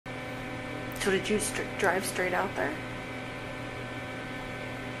So did you drive straight out there?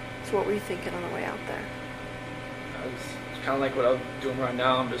 So what were you thinking on the way out there? It's kind of like what I'm doing right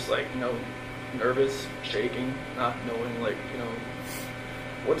now. I'm just like, nervous, shaking, not knowing like,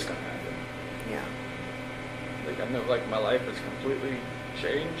 what's gonna happen. Yeah. Like I know like my life is completely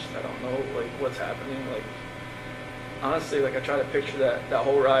changed. I don't know like what's happening. Like honestly, like I try to picture that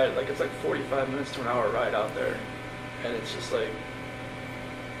whole ride, like it's like 45 minutes to an hour ride out there. And it's just like,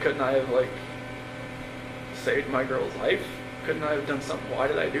 couldn't I have like saved my girl's life? Couldn't I have done something? Why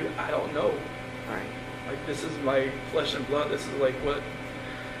did I do that? I don't know. Right. Like this is my flesh and blood. This is like what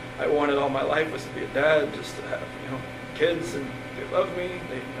I wanted all my life, was to be a dad, just to have, kids, and they love me,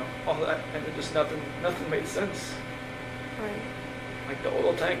 they, all that, and it just nothing made sense. Right. Like the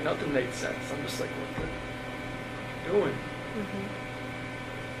oil tank, nothing made sense. I'm just like, what the doing? Mm-hmm.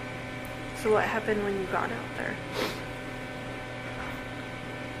 So what happened when you got out there?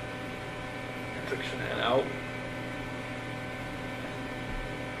 I took Shanann out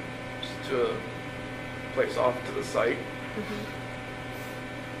just to a place off to the site. Mm-hmm.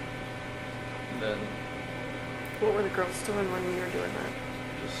 And then What were the girls doing when you were doing that?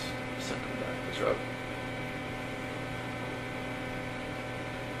 just sent them back to the truck.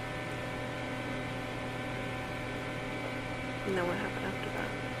 And then what happened after that?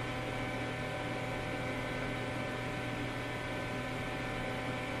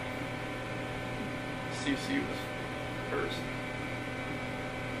 CC was first.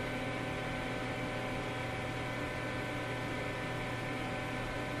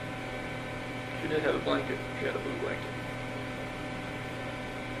 She did have a blanket. She had a blue blanket.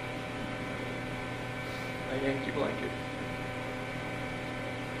 A Yankee blanket.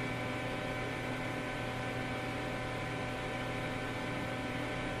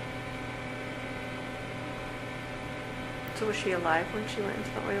 So was she alive when she went into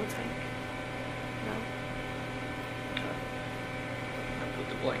the oil tank? No? I put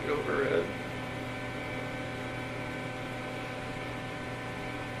the blanket over her head.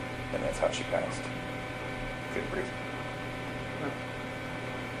 And that's how she passed. Couldn't breathe. I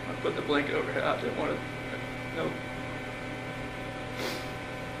put the blanket over her head. I didn't want to. No.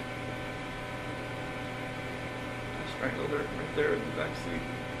 I strangled her right there in the back seat.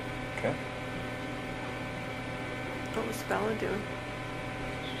 Okay. What was Bella doing?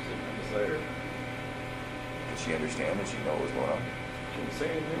 She was sitting right beside her. Did she understand? Did she know what was going on? She didn't say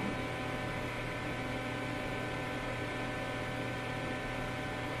anything.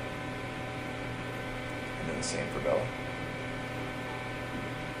 And then the same for Bella?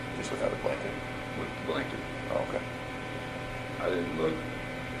 Just without a blanket? With the blanket. Oh, okay. I didn't look.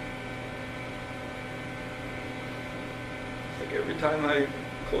 It's like every time I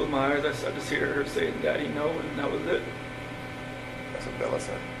closed my eyes, I just hear her saying, "Daddy, no," and that was it. That's what Bella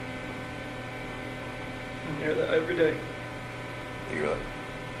said. I hear that every day. Do you really?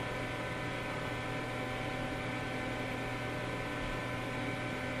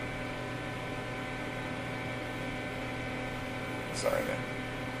 Sorry, man.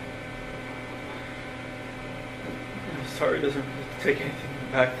 Sorry doesn't take anything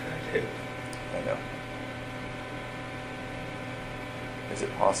back that I did. I know. Is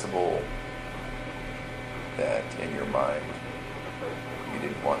it possible that in your mind you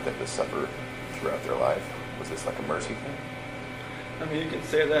didn't want them to suffer throughout their life? Was this like a mercy thing? I mean, you can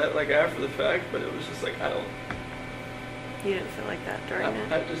say that like after the fact, but it was just like, I don't. You didn't feel like that during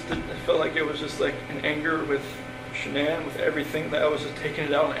it? I just didn't. I felt like it was just like an anger with Shanann, with everything, that I was just taking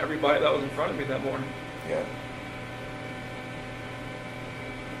it out on everybody that was in front of me that morning. Yeah.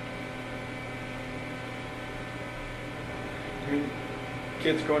 I mean,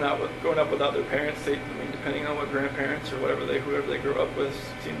 kids growing up without their parents, depending on what grandparents or whoever they grew up with,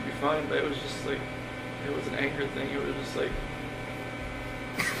 seemed to be fine. But it was just like, it was an anger thing. It was just like.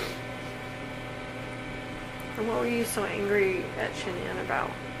 And what were you so angry at Shanann about?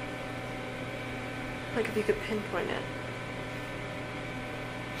 Like if you could pinpoint it.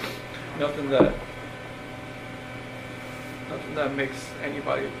 Nothing that makes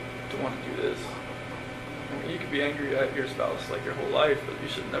anybody to want to do this. I mean, you could be angry at your spouse like your whole life, but you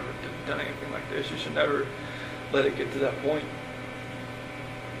should never have done anything like this. You should never let it get to that point.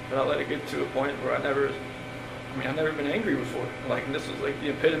 But I let it get to a point where I've never been angry before. Like, and this was like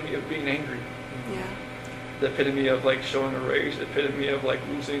the epitome of being angry. Yeah. The epitome of like showing a rage. The epitome of like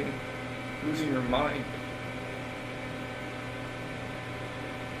losing your mind.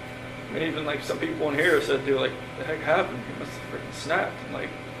 I mean, even like some people in here said, "Dude, like, the heck happened? He must have freaking snapped." And like,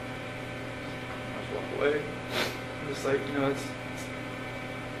 I just walk away. I'm just like, it's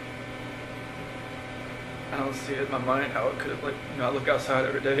I don't see it in my mind how it could have, like, I look outside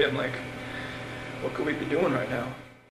every day. I'm like, what could we be doing right now?